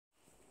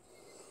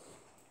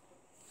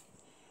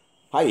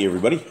Hi,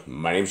 everybody.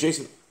 My name's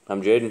Jason.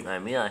 I'm Jaden.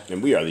 I'm Eli.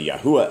 And we are the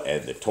Yahuwah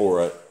and the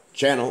Torah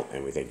channel.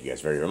 And we thank you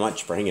guys very, very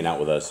much for hanging out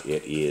with us.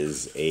 It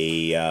is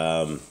a,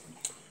 I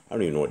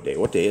don't even know what day.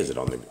 What day is it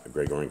on the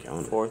Gregorian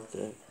calendar? Fourth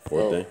day.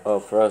 Fourth day? Oh,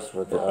 for us.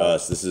 For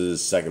us, this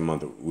is second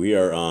month. We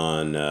are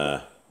on,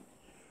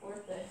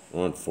 Fourth day.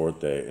 we're on fourth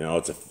day. You know,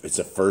 it's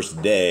a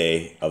first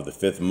day of the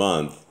fifth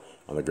month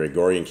on the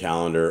Gregorian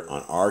calendar.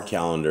 On our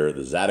calendar,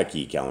 the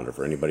Zadokite calendar,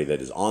 for anybody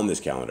that is on this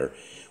calendar,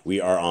 we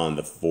are on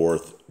the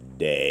fourth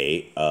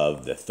day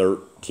of the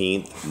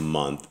 13th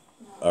month,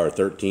 or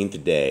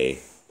 13th day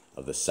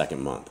of the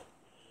second month.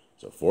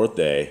 So fourth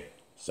day,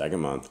 second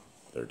month,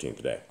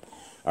 13th day.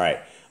 All right.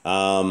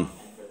 And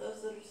for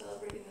those that are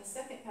celebrating the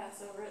second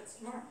Passover, it's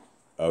tomorrow.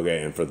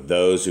 Okay, and for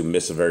those who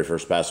missed the very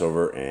first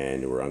Passover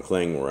and were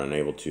unclean, were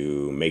unable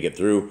to make it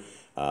through,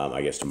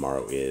 I guess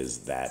tomorrow is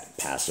that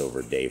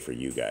Passover day for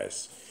you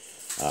guys.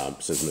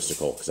 Says Mr.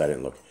 Cole, because I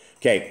didn't look.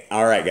 Okay,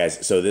 all right,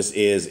 guys. So this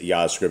is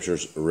Yah's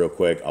Scriptures real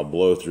quick. I'll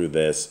blow through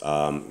this.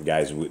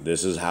 Guys,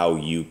 this is how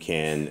you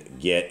can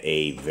get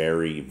a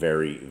very,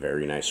 very,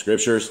 very nice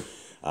Scriptures.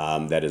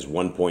 That is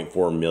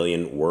 1.4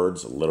 million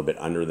words, a little bit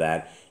under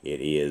that.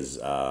 It is,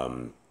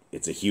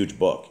 it's a huge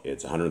book.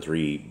 It's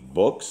 103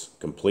 books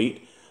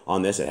complete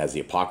on this. It has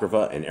the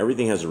Apocrypha, and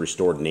everything has a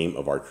restored name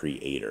of our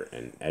Creator.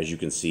 And as you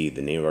can see,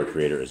 the name of our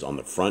Creator is on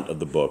the front of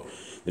the book.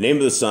 The name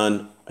of the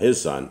Son, his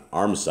Son,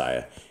 our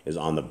Messiah, is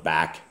on the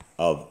back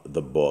of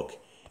the book.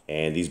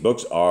 And these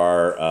books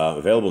are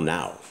available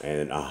now.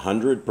 And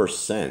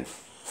 100%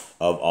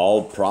 of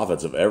all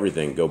profits of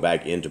everything go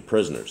back into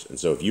prisoners. And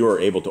so if you are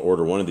able to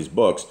order one of these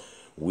books,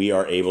 we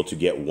are able to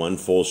get one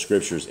full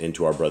Scriptures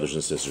into our brothers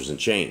and sisters in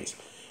chains.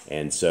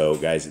 And so,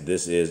 guys,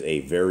 this is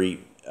a very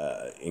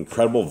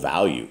incredible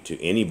value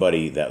to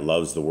anybody that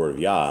loves the Word of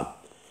Yah,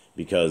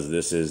 because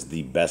this is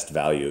the best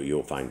value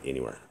you'll find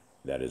anywhere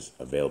that is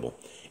available.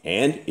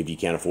 And if you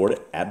can't afford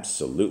it,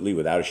 absolutely,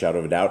 without a shadow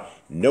of a doubt,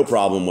 no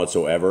problem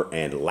whatsoever.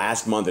 And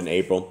last month in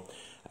April,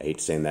 I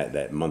hate saying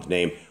that month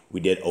name,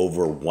 we did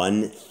over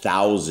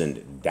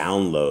 1,000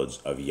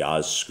 downloads of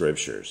Yah's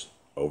Scriptures.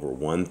 Over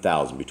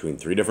 1,000 between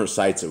 3 different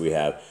sites that we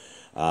have.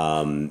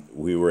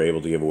 We were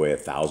able to give away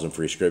 1,000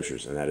 free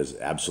Scriptures, and that is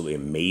absolutely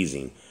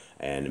amazing.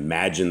 And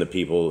imagine the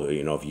people,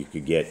 you know, if you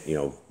could get,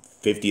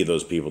 50 of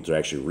those people to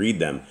actually read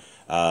them,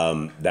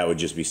 that would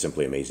just be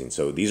simply amazing.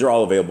 So these are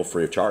all available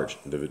free of charge.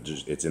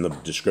 It's in the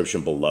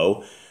description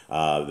below.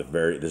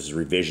 This is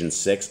revision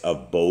 6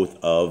 of both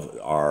of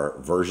our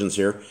versions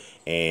here.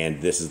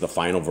 And this is the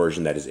final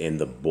version that is in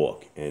the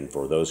book. And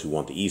for those who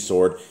want the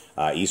e-sword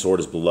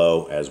is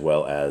below, as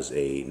well as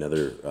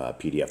another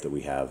PDF that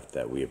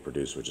we have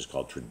produced, which is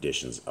called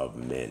Traditions of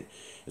Men.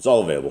 It's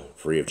all available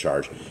free of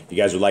charge. If you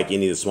guys would like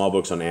any of the small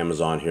books on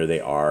Amazon, here they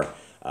are.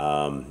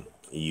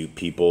 You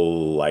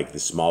people like the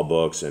small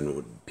books,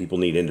 and people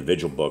need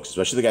individual books,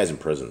 especially the guys in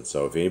prison.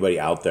 So if anybody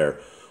out there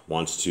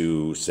wants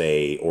to,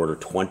 say, order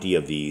 20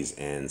 of these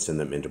and send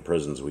them into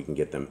prisons, we can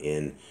get them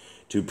in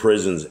to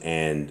prisons.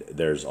 And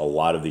there's a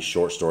lot of these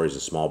short stories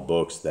and small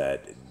books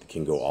that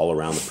can go all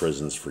around the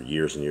prisons for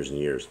years and years and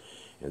years.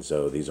 And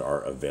so these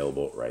are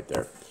available right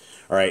there.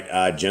 All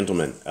right,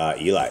 gentlemen,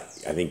 Eli,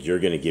 I think you're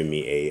going to give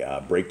me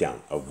a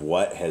breakdown of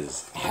what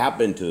has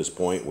happened to this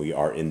point. We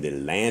are in the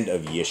land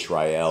of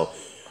Yisrael.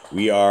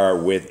 We are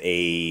with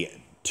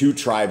 2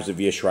 tribes of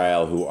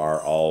Yisrael who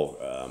are all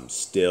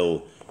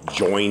still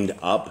joined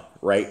up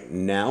right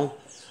now.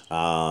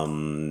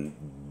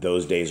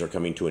 Those days are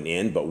coming to an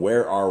end, but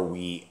where are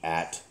we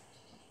at,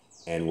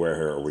 and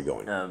where are we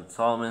going?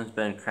 Solomon's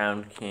been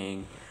crowned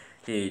king.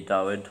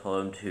 David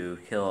told him to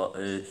kill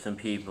some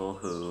people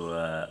who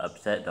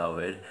upset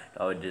David.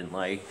 David didn't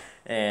like,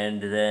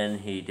 and then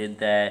he did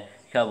that.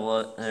 A couple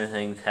other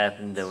things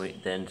happened.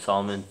 Then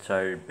Solomon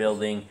started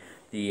building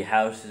the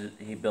house.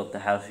 He built the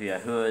house of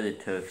Yahuwah.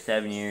 That took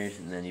 7 years,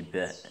 and then he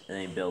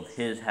built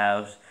his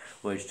house,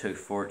 which took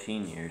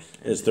 14 years.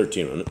 It's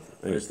 13, wasn't it?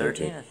 I think it's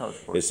 13? I thought it was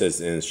 14. It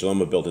says, and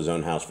Shlomo built his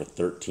own house for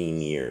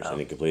 13 years, and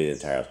he completed the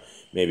entire house.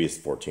 Maybe it's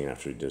 14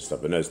 after he did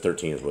stuff, but no, it's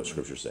 13 is what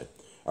Scriptures say.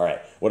 All right,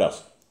 what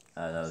else?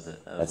 That was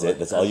it. That's it?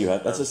 That's all you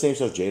have? That's the same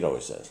stuff Jade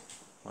always says.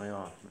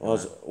 Well,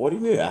 What do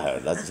you mean?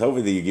 That's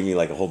hoping that you give me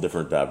like a whole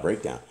different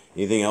breakdown.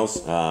 Anything else?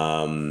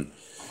 Nothing?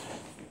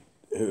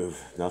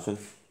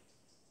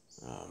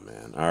 Oh,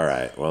 man. All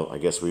right. Well, I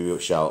guess we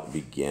shall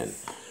begin.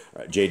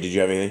 All right. Jade, did you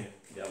have anything?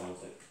 Yeah, 1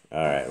 second.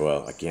 All right.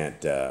 Well, I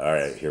can't. All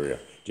right. Here we go.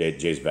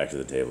 Jay's back to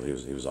the table. He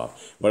was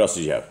off. What else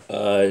did you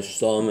have?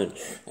 Solomon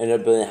ended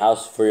up building a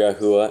house for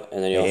Yahuwah,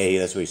 and then he Hey,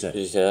 that's what he said. Did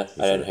you say that?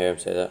 I didn't hear him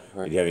say that.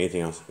 Did you have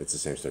anything else? It's the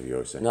same stuff you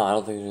always say. No, I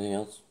don't think there's anything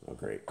else. Oh,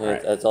 great. Yeah, All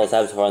right. that's all that's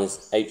happened so far in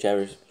these 8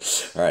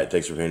 chapters. All right,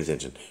 thanks for paying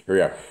attention. Here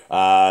we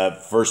are.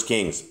 1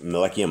 Kings,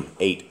 MELAKIM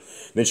 8.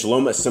 Then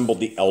Shalom assembled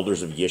the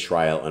elders of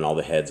Yisrael and all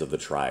the heads of the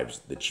tribes,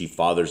 the chief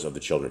fathers of the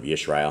children of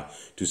Yisrael,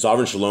 to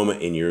sovereign Shalom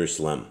in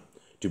Jerusalem,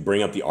 to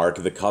bring up the ark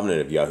of the covenant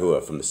of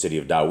Yahuwah from the city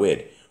of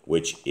David,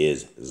 which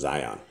is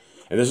Zion.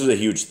 And this was a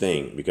huge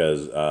thing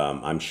because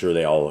I'm sure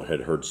they all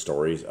had heard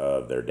stories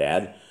of their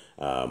dad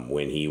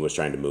when he was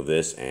trying to move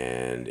this,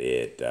 and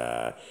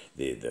the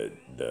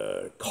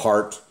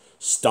cart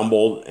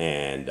stumbled,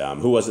 and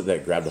who was it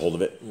that grabbed a hold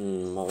of it?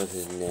 What was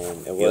his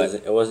name?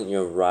 It wasn't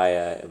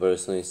Uriah, but it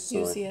was something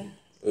similar.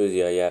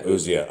 Uzziah, yeah.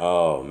 Uzziah.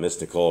 Oh, Miss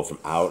Nicole from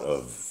out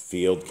of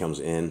field comes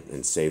in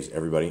and saves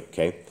everybody.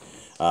 Okay.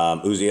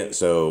 Uzziah.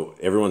 So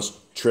everyone's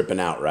tripping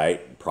out,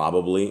 right?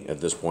 Probably at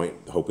this point,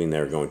 hoping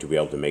they're going to be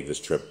able to make this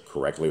trip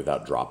correctly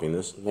without dropping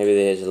this. Maybe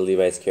they had the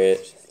Levites carry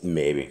it.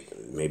 Maybe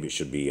it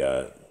should be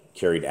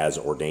carried as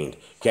ordained.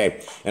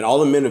 Okay. And all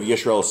the men of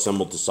Yisrael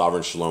assembled to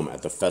Sovereign Shalom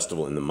at the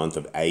festival in the month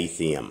of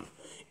Aethium,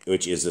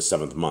 which is the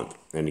 7th month.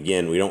 And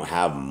again, we don't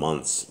have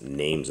months,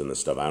 names, and this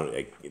stuff.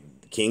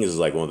 Kings is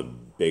like one of the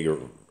bigger.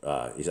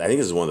 I think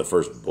this is one of the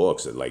first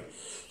books that like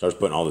starts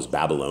putting all this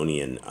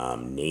Babylonian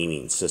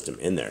naming system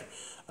in there.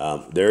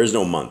 There is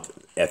no month,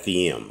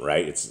 Ethium,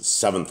 right? It's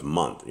 7th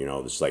month. You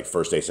know, it's like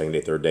first day, second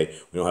day, third day.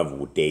 We don't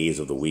have days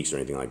of the weeks or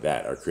anything like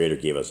that. Our Creator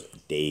gave us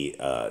day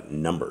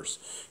numbers.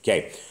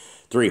 Okay,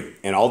 3.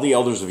 And all the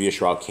elders of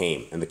Yisrael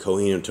came, and the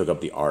Kohanim took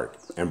up the ark,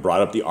 and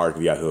brought up the ark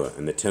of Yahuwah,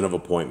 and the tent of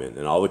appointment,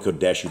 and all the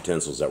Kodesh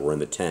utensils that were in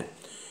the tent.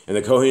 And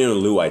the Kohanim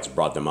and Levites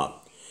brought them up.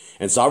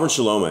 And Sovereign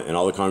Shalom and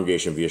all the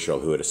congregation of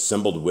Yisrael who had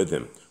assembled with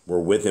him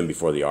were with him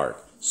before the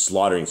ark,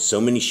 slaughtering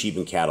so many sheep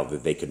and cattle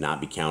that they could not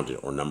be counted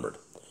or numbered.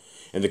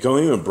 And the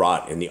Kohanim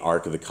brought in the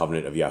ark of the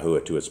covenant of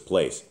Yahuwah to its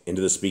place,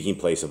 into the speaking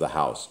place of the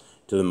house,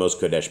 to the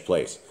most Kodesh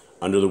place,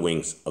 under the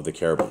wings of the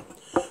cherubim.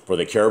 For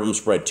the cherubim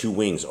spread 2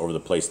 wings over the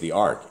place of the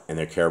ark, and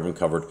their cherubim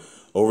covered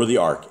over the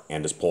ark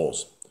and its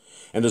poles.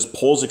 And its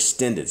poles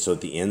extended so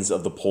that the ends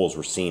of the poles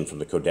were seen from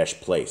the Kodesh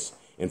place,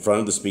 in front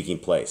of the speaking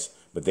place,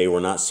 but they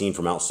were not seen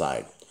from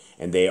outside.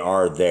 And they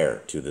are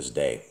there to this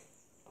day.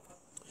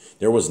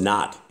 There was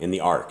not in the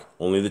ark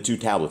only the 2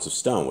 tablets of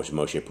stone which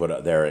Moshe put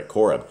up there at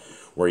Koreb,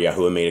 where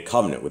Yahuwah made a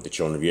covenant with the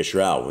children of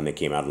Yisrael when they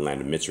came out of the land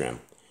of Mitzrayim.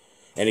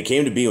 And it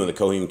came to be when the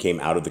Kohanim came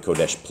out of the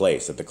Kodesh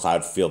place that the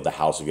cloud filled the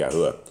house of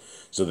Yahuwah,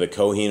 so that the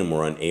Kohanim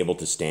were unable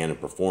to stand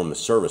and perform the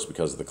service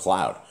because of the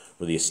cloud,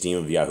 for the esteem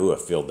of Yahuwah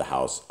filled the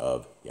house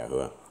of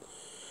Yahuwah.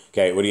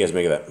 Okay, what do you guys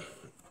make of that?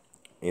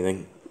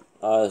 Anything?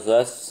 So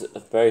that's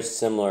very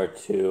similar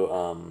to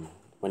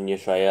when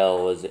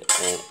Yisrael was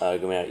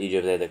going out of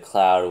Egypt. They had the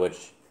cloud,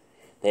 which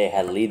they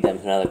had lead them.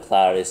 So now the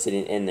cloud is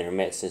sitting in their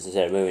midst.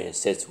 Instead of moving, it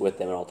sits with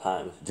them at all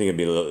times. I think it'd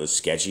be a little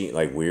sketchy,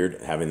 like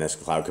weird, having this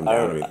cloud come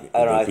down.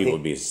 I don't know. People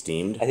would be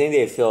esteemed. I think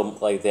they feel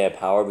like they have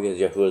power because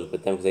Yahuwah is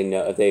with them. Because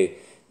they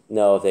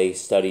know if they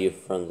study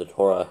from the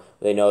Torah,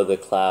 they know the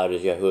cloud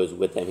is Yahuwah is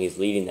with them. He's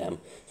leading them.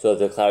 So if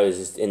the cloud is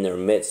just in their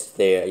midst,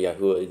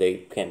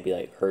 they can't be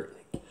like hurt.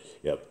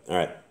 Yep. All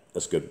right.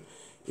 That's good.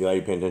 Eli,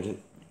 you paying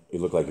attention? You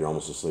look like you're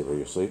almost asleep. Are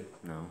you asleep?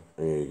 No.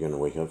 Are you going to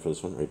wake up for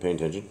this one? Are you paying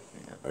attention?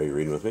 Yeah. Are you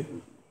reading with me?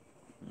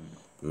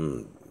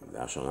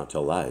 Thou shalt not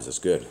tell lies. That's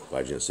good.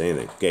 Glad you didn't say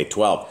anything. Okay,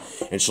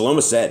 12. And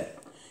Shlomo said,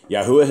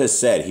 Yahuwah has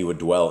said he would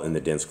dwell in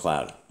the dense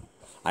cloud.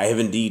 I have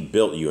indeed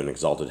built you an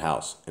exalted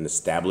house, an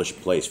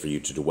established place for you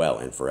to dwell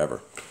in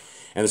forever.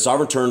 And the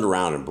sovereign turned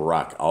around and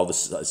barak all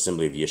the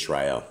assembly of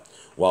Yisrael,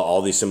 while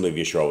all the assembly of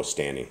Yisrael was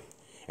standing.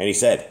 And he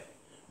said,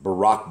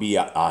 Barak be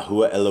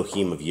Yahuwah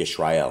Elohim of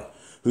Yisrael,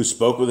 who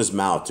spoke with his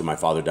mouth to my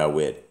father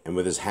David, and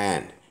with his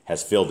hand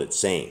has filled it,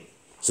 saying,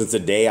 Since the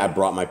day I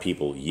brought my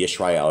people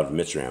Yisrael out of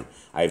Mitzrayim,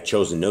 I have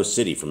chosen no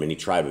city from any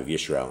tribe of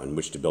Yisrael in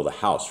which to build a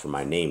house for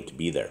my name to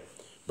be there.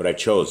 But I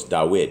chose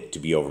David to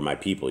be over my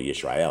people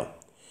Yisrael.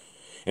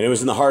 And it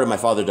was in the heart of my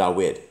father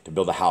David to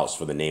build a house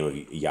for the name of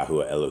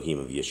Yahuwah Elohim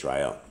of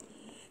Yisrael.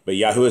 But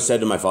Yahuwah said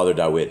to my father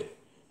David,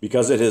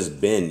 Because it has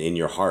been in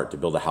your heart to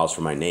build a house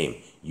for my name,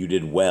 you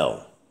did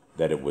well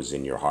that it was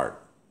in your heart.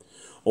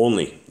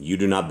 Only you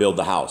do not build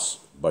the house,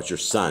 but your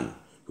son,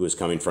 who is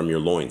coming from your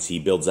loins, he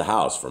builds a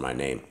house for my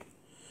name.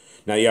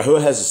 Now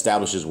Yahuwah has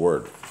established his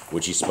word,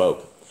 which he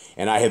spoke,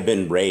 and I have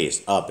been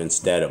raised up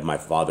instead of my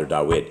father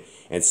David,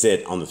 and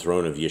sit on the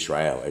throne of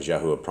Yisrael, as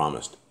Yahuwah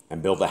promised,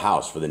 and build a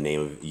house for the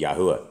name of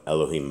Yahuwah,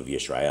 Elohim of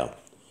Yisrael.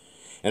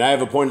 And I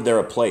have appointed there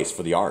a place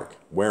for the ark,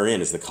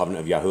 wherein is the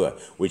covenant of Yahuwah,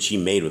 which he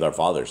made with our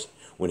fathers,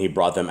 when he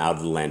brought them out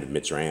of the land of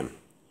Mitzrayim.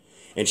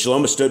 And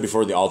Shlomo stood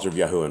before the altar of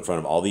Yahuwah in front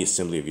of all the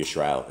assembly of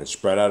Yisrael, and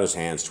spread out his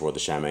hands toward the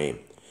Shamayim,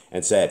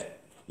 and said,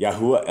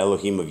 Yahuwah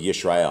Elohim of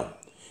Yisrael,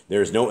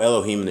 there is no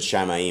Elohim in the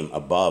Shamayim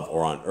above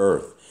or on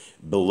earth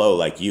below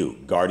like you,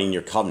 guarding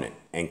your covenant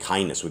and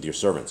kindness with your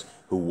servants,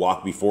 who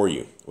walk before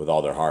you with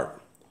all their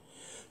heart,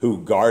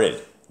 who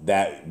guarded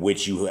that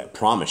which you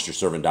promised your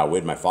servant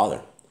David, my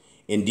father.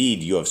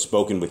 Indeed, you have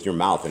spoken with your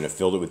mouth and have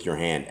filled it with your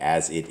hand,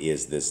 as it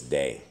is this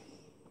day.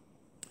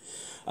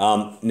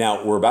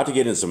 Now, we're about to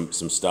get into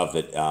some stuff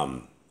that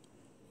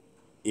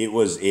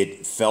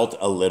it felt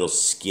a little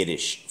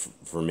skittish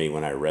for me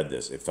when I read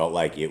this. It felt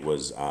like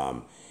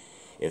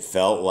it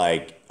felt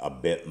like a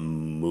bit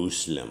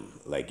Muslim,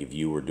 like if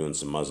you were doing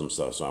some Muslim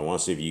stuff. So I want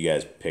to see if you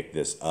guys pick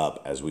this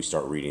up as we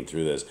start reading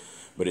through this.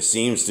 But it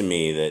seems to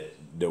me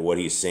that what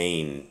he's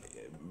saying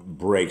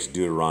breaks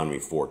Deuteronomy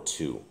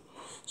 4:2.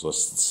 So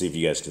let's see if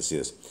you guys can see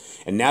this.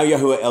 And now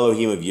Yahuwah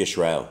Elohim of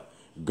Yisrael,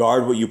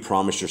 guard what you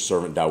promised your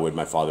servant David,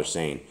 my father,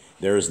 saying,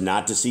 There is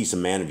not to cease a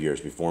man of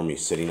yours before me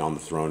sitting on the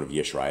throne of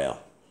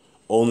Israel.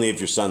 Only if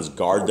your sons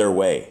guard their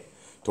way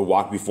to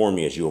walk before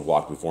me as you have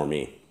walked before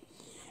me.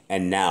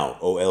 And now,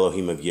 O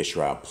Elohim of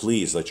Israel,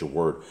 please let your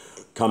word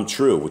come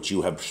true, which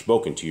you have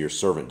spoken to your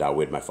servant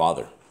David my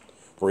father.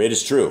 For it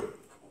is true,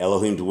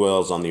 Elohim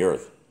dwells on the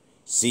earth.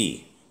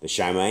 See, the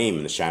Shamaim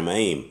and the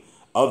Shamaim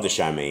of the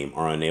Shamaim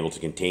are unable to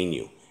contain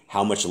you.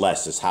 How much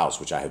less this house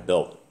which I have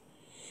built?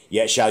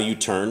 Yet shall you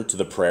turn to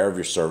the prayer of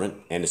your servant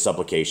and his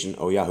supplication,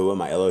 O Yahuwah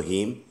my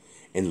Elohim,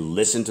 and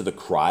listen to the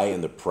cry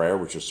and the prayer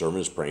which your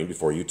servant is praying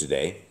before you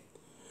today?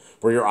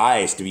 For your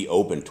eyes to be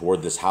open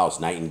toward this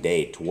house night and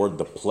day, toward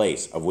the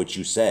place of which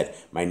you said,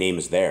 my name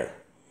is there,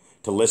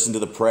 to listen to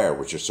the prayer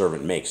which your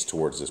servant makes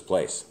towards this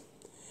place.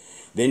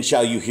 Then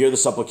shall you hear the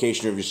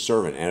supplication of your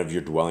servant and of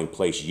your dwelling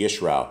place,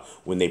 Yishrael,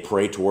 when they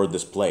pray toward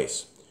this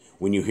place.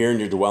 When you hear in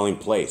your dwelling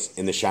place,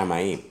 in the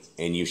Shamaim,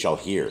 and you shall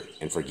hear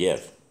and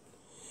forgive.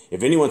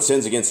 If anyone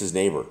sins against his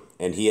neighbor,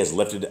 and he has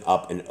lifted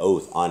up an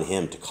oath on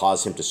him to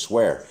cause him to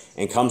swear,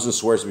 and comes and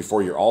swears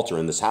before your altar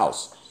in this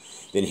house,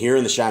 then hear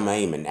in the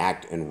Shamaim and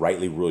act and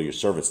rightly rule your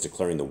servants,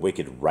 declaring the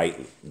wicked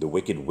right, the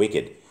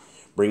wicked,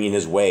 bringing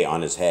his way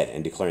on his head,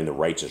 and declaring the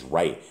righteous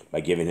right by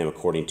giving him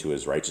according to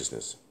his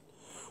righteousness.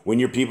 When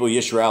your people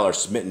Yisrael are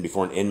smitten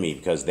before an enemy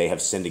because they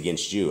have sinned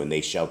against you, and they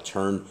shall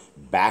turn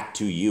back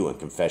to you and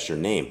confess your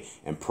name,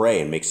 and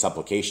pray and make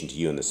supplication to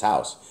you in this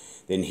house,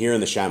 then hear in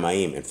the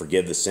Shamaim and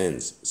forgive the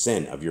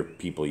sin of your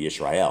people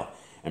Yisrael,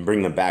 and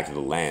bring them back to the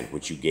land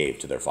which you gave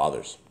to their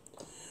fathers.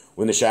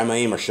 When the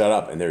Shamaim are shut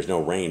up and there is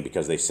no rain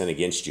because they sin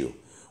against you,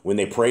 when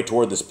they pray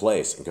toward this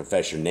place and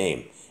confess your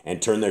name,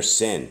 and turn their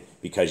sin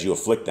because you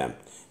afflict them,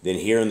 then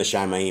hear in the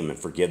Shamaim and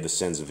forgive the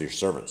sins of your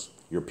servants,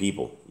 your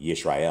people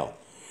Yisrael.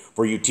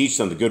 For you teach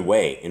them the good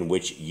way in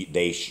which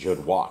they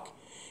should walk,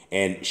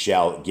 and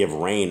shall give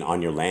rain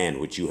on your land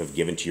which you have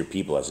given to your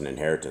people as an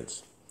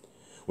inheritance.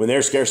 When there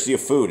is scarcity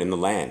of food in the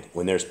land,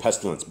 when there is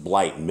pestilence,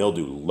 blight,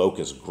 mildew,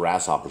 locusts,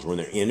 grasshoppers, when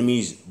their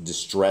enemies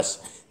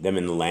distress them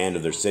in the land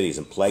of their cities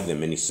and plague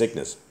them any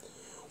sickness,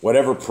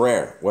 whatever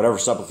prayer, whatever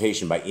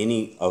supplication by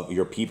any of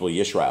your people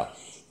Yisrael,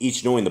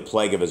 each knowing the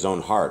plague of his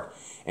own heart,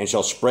 and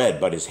shall spread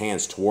but his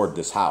hands toward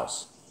this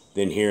house,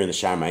 then hear in the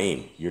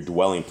Shamaim, your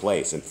dwelling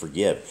place, and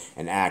forgive,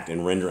 and act,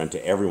 and render unto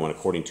everyone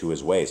according to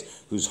his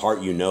ways, whose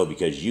heart you know,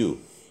 because you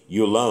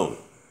alone,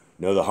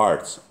 know the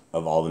hearts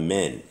of all the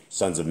men,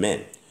 sons of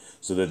men,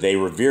 so that they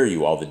revere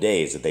you all the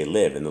days that they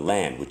live in the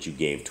land which you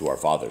gave to our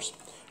fathers.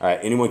 All right,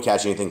 anyone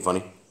catch anything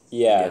funny?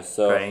 Yeah,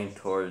 so... praying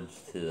towards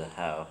to the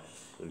house.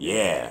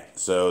 Yeah,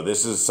 so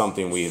this is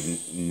something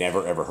we've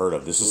never ever heard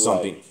of. This is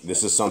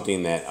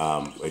something that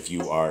if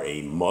you are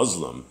a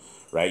Muslim,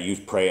 right, you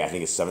pray, I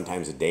think it's 7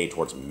 times a day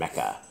towards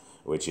Mecca,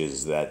 which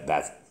is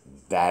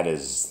that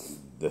is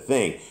the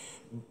thing.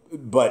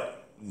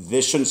 But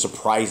this shouldn't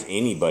surprise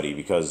anybody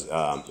because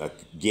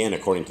again,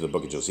 according to the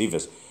book of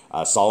Josephus,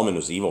 Solomon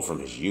was evil from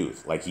his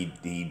youth. Like he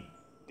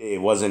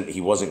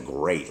wasn't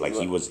great. Like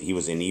he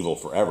was in evil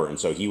forever, and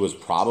so he was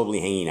probably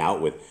hanging out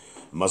with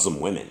Muslim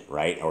women,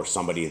 right, or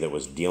somebody that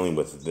was dealing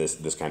with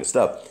this kind of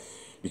stuff,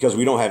 because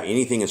we don't have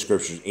anything in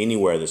scriptures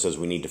anywhere that says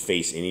we need to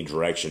face any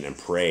direction and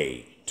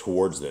pray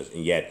towards this.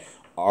 And yet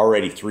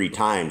already 3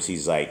 times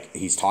he's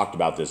talked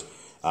about this,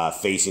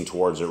 facing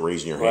towards it,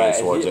 raising your hands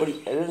towards it.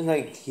 It doesn't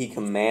like he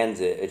commands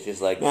it. It's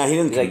just like, yeah, he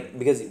didn't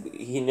because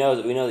we know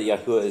that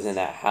Yahuwah is in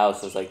that house,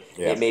 so it's like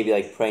it may be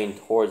like praying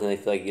towards, and they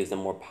feel like it gives them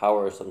more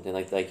power or something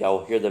like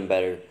y'all hear them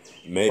better.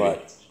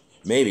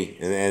 Maybe,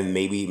 and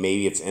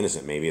maybe it's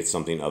innocent. Maybe it's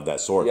something of that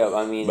sort. Yeah,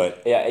 I mean,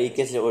 I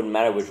guess it wouldn't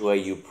matter which way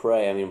you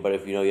pray. I mean, but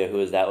if you know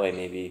Yahuwah is that way,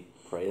 maybe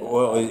pray that.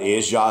 Well,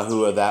 is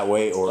Yahuwah that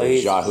way, or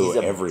is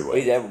Yahuwah every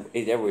way? He's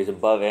everywhere. He's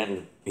above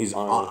and he's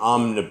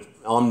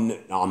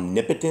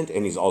omnipotent,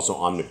 and he's also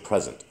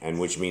omnipresent, and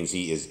which means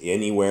he is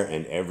anywhere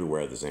and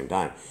everywhere at the same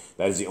time.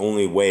 That is the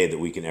only way that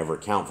we can ever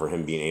account for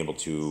him being able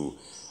to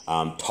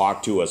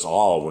talk to us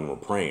all when we're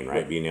praying,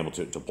 right? Being able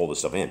to pull this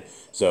stuff in.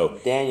 So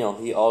Daniel,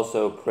 he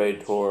also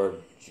prayed toward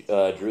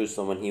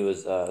Jerusalem when he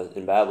was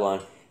in Babylon.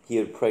 He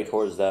would pray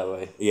towards that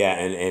way. Yeah,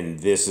 and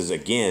this is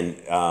again,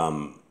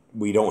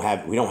 we don't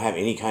have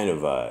any kind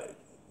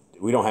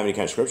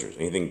of scriptures,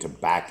 anything to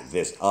back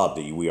this up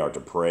that we are to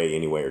pray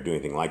anyway or do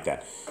anything like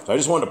that. So I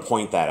just wanted to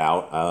point that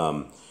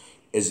out.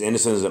 As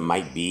innocent as it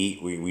might be,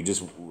 we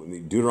just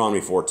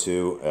Deuteronomy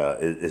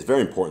 4:2 is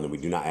very important that we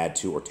do not add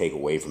to or take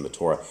away from the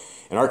Torah.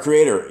 And our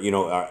Creator,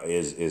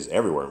 is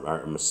everywhere.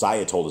 Our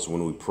Messiah told us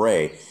when we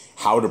pray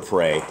how to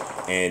pray,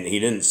 and he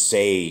didn't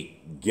say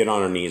get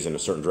on our knees in a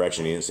certain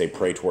direction. He didn't say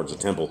pray towards the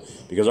temple,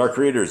 because our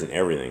Creator is in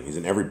everything. He's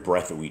in every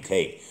breath that we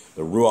take.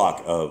 The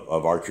ruach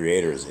of our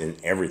Creator is in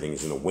everything.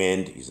 He's in the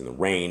wind. He's in the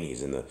rain.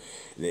 He's in the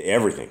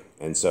everything,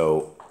 and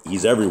so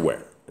he's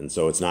everywhere. And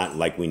so it's not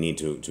like we need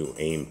to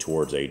aim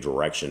towards a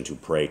direction to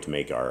pray to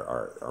make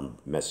our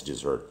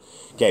messages heard.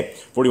 Okay,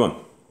 41.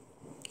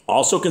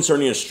 Also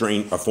concerning a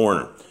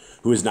foreigner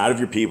who is not of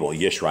your people,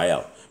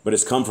 Yisrael, but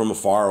has come from a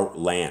far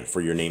land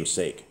for your name's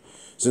sake,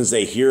 since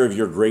they hear of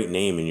your great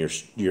name and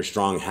your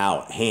strong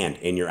hand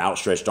and your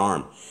outstretched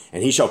arm,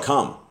 and he shall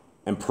come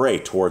and pray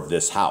toward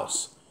this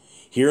house.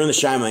 Here in the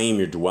Shemaim,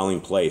 your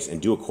dwelling place,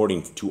 and do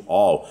according to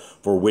all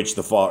for which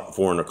the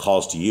foreigner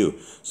calls to you,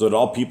 so that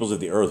all peoples of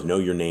the earth know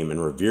your name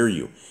and revere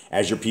you,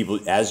 as do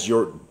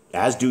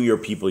your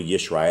people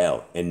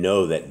Yisrael, and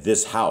know that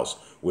this house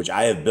which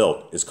I have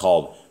built is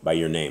called by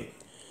your name.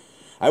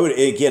 I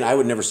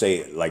would never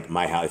say like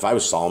my house. If I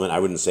was Solomon, I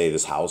wouldn't say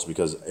this house,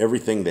 because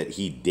everything that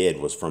he did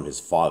was from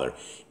his father.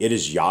 It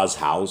is Yah's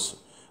house,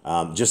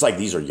 just like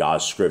these are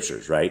Yah's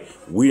scriptures, right?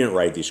 We didn't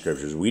write these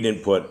scriptures. We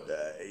didn't put.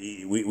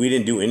 We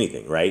didn't do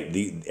anything, right?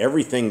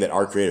 Everything that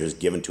our Creator has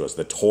given to us,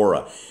 the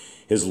Torah,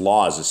 His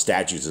laws, His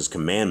statutes, His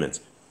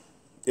commandments,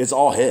 it's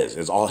all His.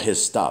 It's all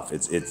His stuff.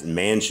 It's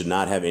man should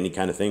not have any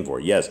kind of thing for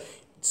it. Yes,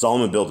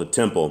 Solomon built a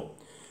temple.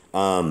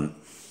 Everyone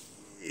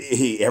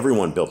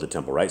built a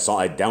temple, right? So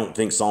I don't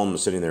think Solomon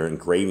was sitting there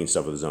engraving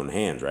stuff with his own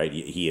hands, right?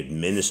 He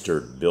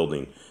administered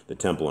building the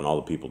temple, and all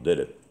the people did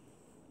it.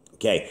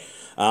 Okay,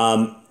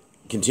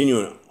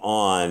 continuing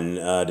on.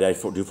 Did I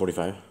do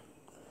 45?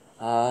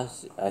 I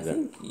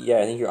think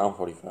you're on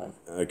 45.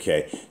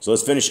 Okay, so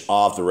let's finish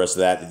off the rest of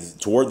that.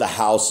 Toward the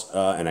house,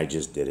 and I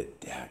just did it.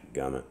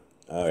 Dadgummit.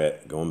 All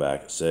right, going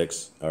back.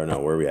 6, or no,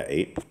 where are we at?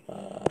 8?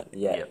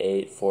 Yep.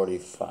 8,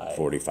 45.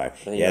 45.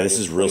 Yeah, this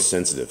is real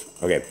sensitive.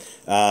 Okay,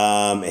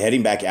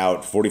 heading back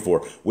out,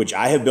 44. Which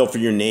I have built for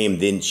your name,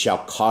 then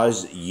shall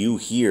you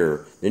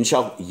hear in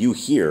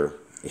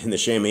the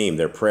Shemaim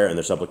their prayer and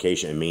their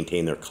supplication, and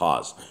maintain their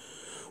cause.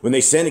 When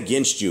they sin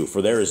against you,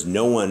 for there is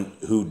no one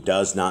who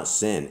does not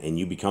sin, and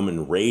you become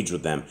enraged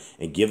with them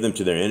and give them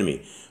to their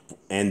enemy,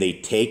 and they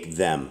take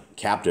them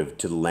captive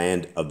to the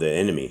land of the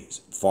enemy,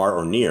 far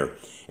or near,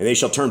 and they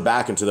shall turn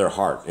back into their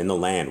heart in the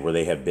land where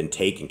they have been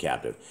taken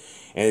captive.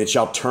 And it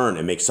shall turn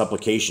and make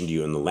supplication to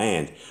you in the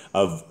land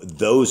of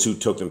those who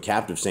took them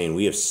captive, saying,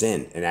 we have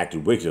sinned and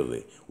acted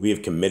wickedly. We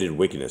have committed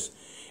wickedness.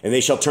 And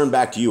they shall turn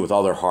back to you with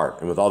all their heart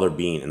and with all their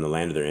being in the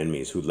land of their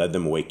enemies, who led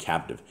them away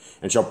captive,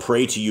 and shall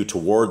pray to you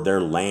toward their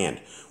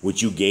land,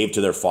 which you gave to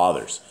their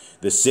fathers,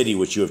 the city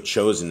which you have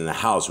chosen, and the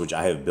house which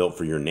I have built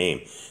for your name.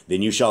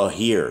 Then you shall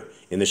hear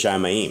in the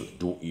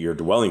Shemaim, your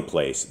dwelling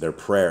place, their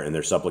prayer and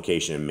their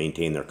supplication, and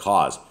maintain their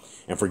cause,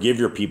 and forgive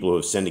your people who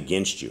have sinned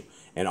against you,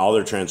 and all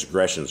their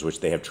transgressions which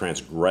they have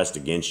transgressed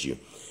against you,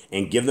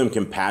 and give them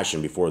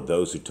compassion before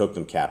those who took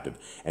them captive,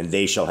 and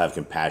they shall have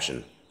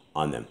compassion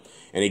on them.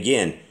 And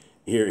again,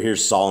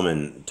 here's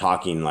Solomon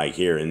talking like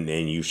here,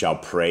 and you shall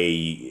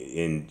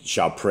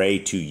pray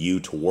to you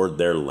toward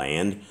their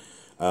land.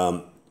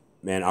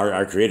 Man,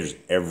 our Creator's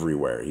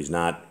everywhere. He's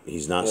not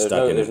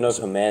stuck in. There's no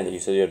command that you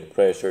said you have to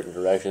pray a certain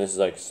direction. This is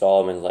like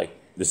Solomon's like.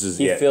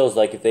 He feels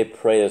like if they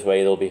pray this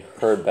way, they'll be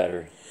heard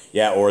better.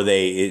 Yeah, or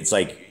it's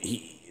like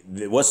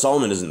what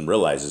Solomon doesn't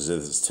realize is that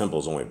this temple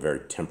is only very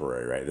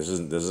temporary, right? This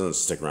doesn't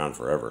stick around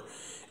forever.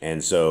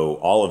 And so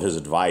all of his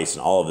advice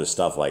and all of this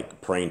stuff,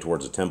 like praying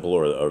towards a temple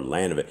or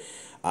land of it,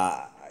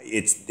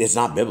 it's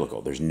not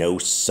biblical. There's no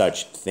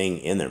such thing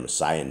in there.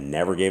 Messiah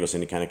never gave us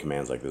any kind of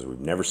commands like this. We've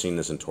never seen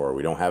this in Torah.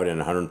 We don't have it in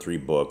 103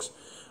 books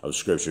of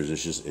scriptures.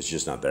 It's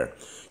just not there.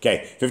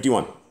 Okay,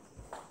 51.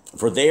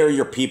 For they are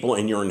your people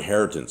and your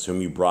inheritance,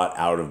 whom you brought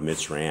out of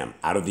Mitzrayim,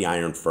 out of the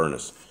iron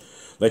furnace.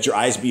 Let your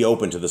eyes be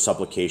open to the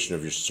supplication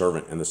of your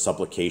servant and the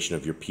supplication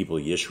of your people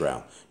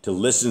Yisrael, to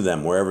listen to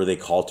them wherever they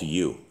call to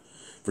you.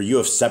 For you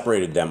have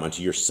separated them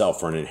unto yourself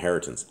for an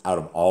inheritance out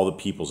of all the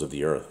peoples of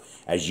the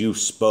earth, as you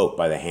spoke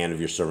by the hand of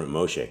your servant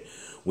Moshe,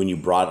 when you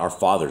brought our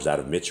fathers out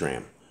of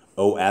Mitzrayim,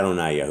 O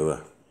Adonai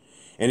Yahuwah.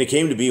 And it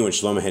came to be when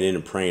Shlomo had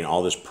ended praying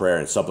all this prayer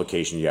and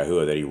supplication to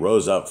Yahuwah, that he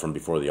rose up from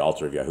before the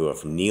altar of Yahuwah,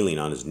 from kneeling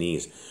on his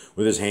knees,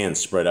 with his hands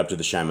spread up to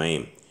the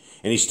Shemaim.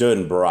 And he stood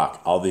in Barak,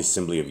 all the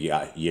assembly of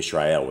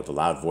Yisrael, with a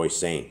loud voice,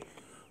 saying,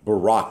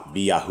 Barak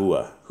be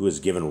Yahuwah, who has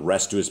given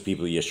rest to his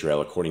people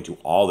Yisrael, according to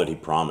all that he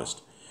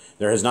promised.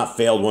 There has not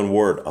failed one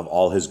word of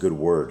all his good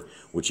word,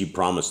 which he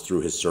promised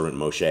through his servant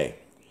Moshe.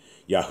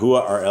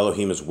 Yahuwah our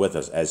Elohim is with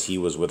us, as he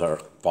was with our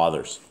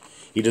fathers.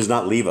 He does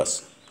not leave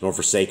us, nor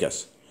forsake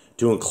us,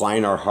 to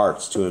incline our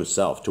hearts to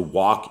himself, to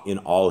walk in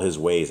all his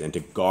ways, and to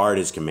guard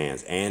his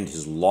commands, and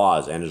his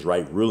laws, and his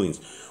right rulings,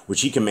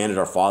 which he commanded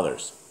our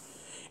fathers.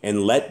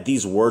 And let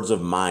these words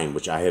of mine,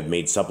 which I have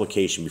made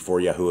supplication before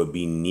Yahuwah,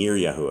 be near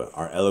Yahuwah,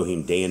 our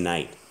Elohim, day and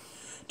night,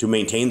 to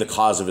maintain the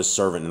cause of his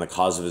servant and the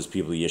cause of his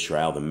people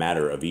Yisrael, the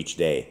matter of each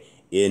day,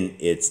 in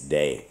its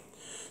day,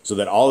 so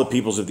that all the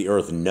peoples of the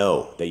earth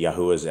know that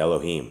Yahuwah is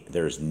Elohim.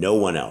 There is no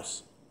one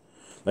else.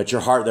 Let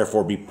your heart,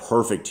 therefore, be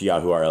perfect to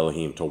Yahuwah our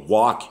Elohim, to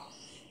walk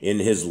in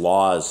his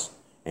laws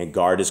and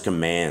guard his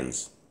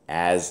commands,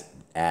 as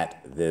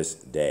at this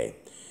day.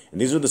 And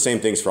these are the same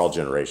things for all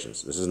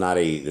generations. This is not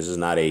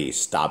a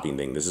stopping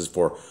thing. This is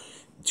for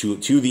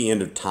to the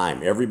end of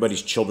time.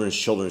 Everybody's children's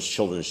children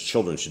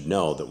should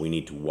know that we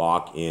need to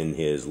walk in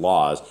his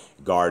laws,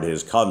 guard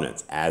his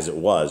covenants, as it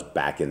was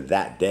back in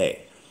that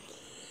day.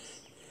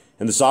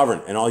 And the sovereign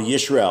and all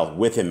Yisrael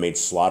with him made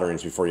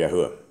slaughterings before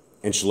Yahuwah.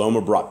 And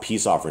Shlomo brought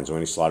peace offerings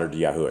when he slaughtered to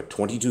Yahuwah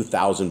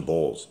 22,000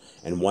 bulls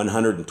and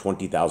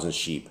 120,000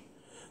 sheep.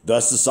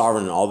 Thus the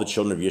sovereign and all the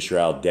children of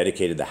Yisrael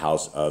dedicated the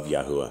house of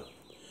Yahuwah.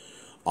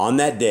 On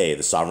that day,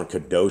 the sovereign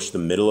kadoshed the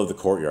middle of the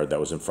courtyard that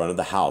was in front of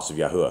the house of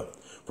Yahuwah.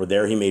 For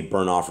there he made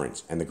burnt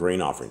offerings, and the grain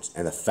offerings,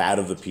 and the fat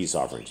of the peace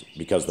offerings,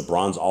 because the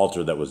bronze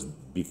altar that was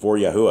before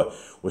Yahuwah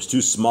was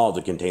too small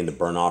to contain the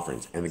burnt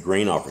offerings, and the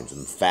grain offerings,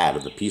 and the fat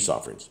of the peace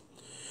offerings.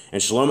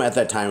 And Shalom at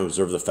that time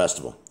observed the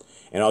festival,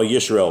 and all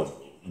Yisrael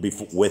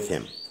with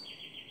him,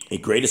 a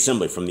great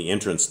assembly from the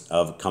entrance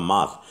of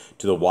Kamath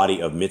to the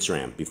wadi of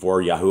Mitzrayim,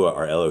 before Yahuwah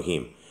our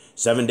Elohim.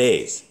 7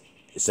 days,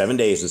 7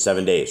 days and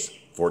 7 days,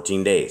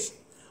 14 days.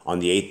 On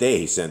the 8th day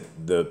he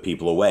sent the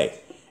people away,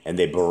 and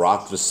they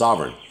baraked the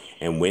sovereign,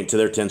 and went to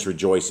their tents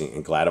rejoicing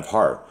and glad of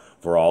heart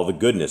for all the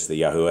goodness that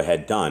Yahuwah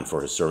had done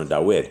for his servant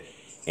David,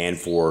 and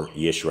for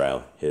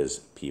Yisrael his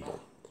people.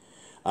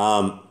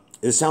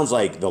 It sounds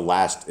like the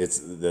last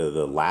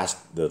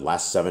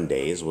 7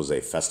 days was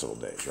a festival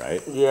days,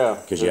 right? Yeah.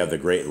 Because you have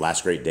the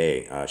last great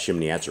day,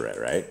 Shimini Atzeret,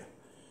 right?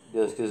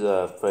 Yes, because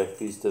for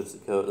Feast of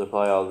Sukkot, they're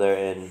probably all there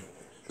in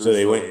So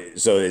they went.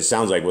 So it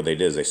sounds like what they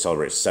did is they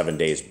celebrate 7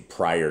 days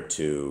prior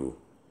to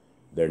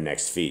their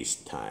next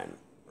feast time,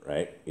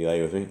 right? Eli,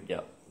 you with me?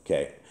 Yeah.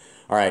 Okay.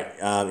 All right.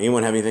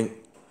 Anyone have anything?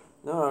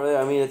 No, not really.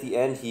 I mean, at the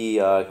end, he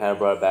kind of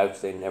brought it back,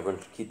 saying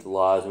everyone should keep the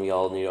laws and we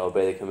all need to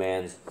obey the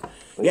commands.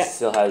 But Yeah. he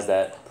still has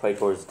that pray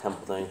towards the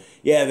temple thing.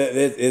 Yeah,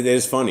 it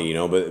is funny,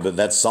 but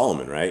that's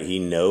Solomon, right? He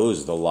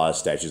knows the laws,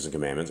 statutes, and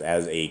commandments.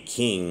 As a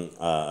king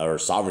or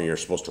sovereign, you're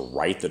supposed to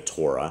write the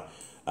Torah.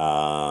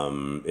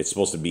 It's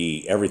supposed to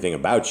be everything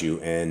about you,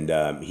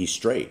 and he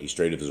strayed. He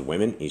strayed with his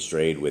women. He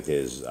strayed with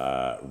his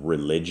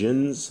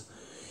religions.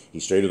 He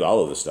strayed with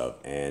all of this stuff,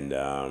 and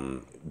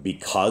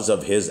because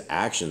of his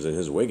actions and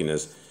his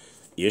wickedness,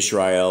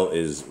 Israel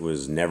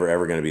was never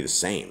ever going to be the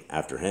same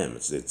after him.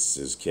 It's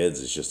his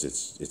kids.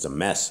 It's a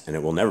mess, and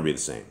it will never be the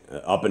same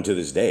up until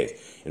this day.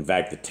 In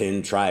fact, the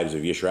 10 tribes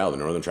of Israel, the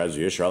northern tribes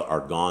of Israel, are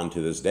gone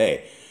to this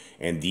day,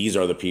 and these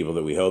are the people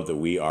that we hope that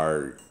we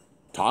are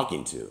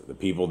talking to, the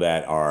people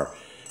that are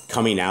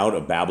coming out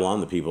of Babylon,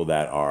 the people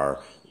that are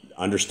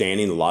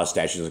understanding the laws,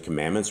 statutes, and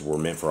commandments were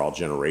meant for all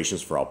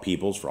generations, for all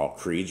peoples, for all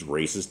creeds,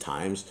 races,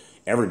 times,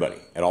 everybody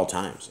at all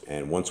times.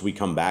 And once we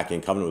come back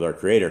in covenant with our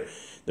Creator,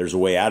 there's a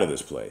way out of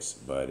this place,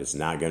 but it's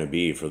not going to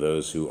be for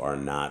those who are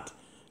not,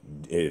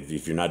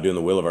 if you're not doing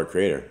the will of our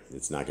Creator,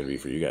 it's not going to be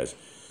for you guys.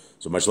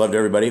 So much love to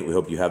everybody. We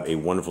hope you have a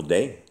wonderful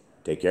day.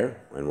 Take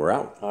care, and we're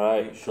out. All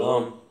right.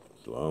 Shalom.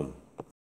 Shalom.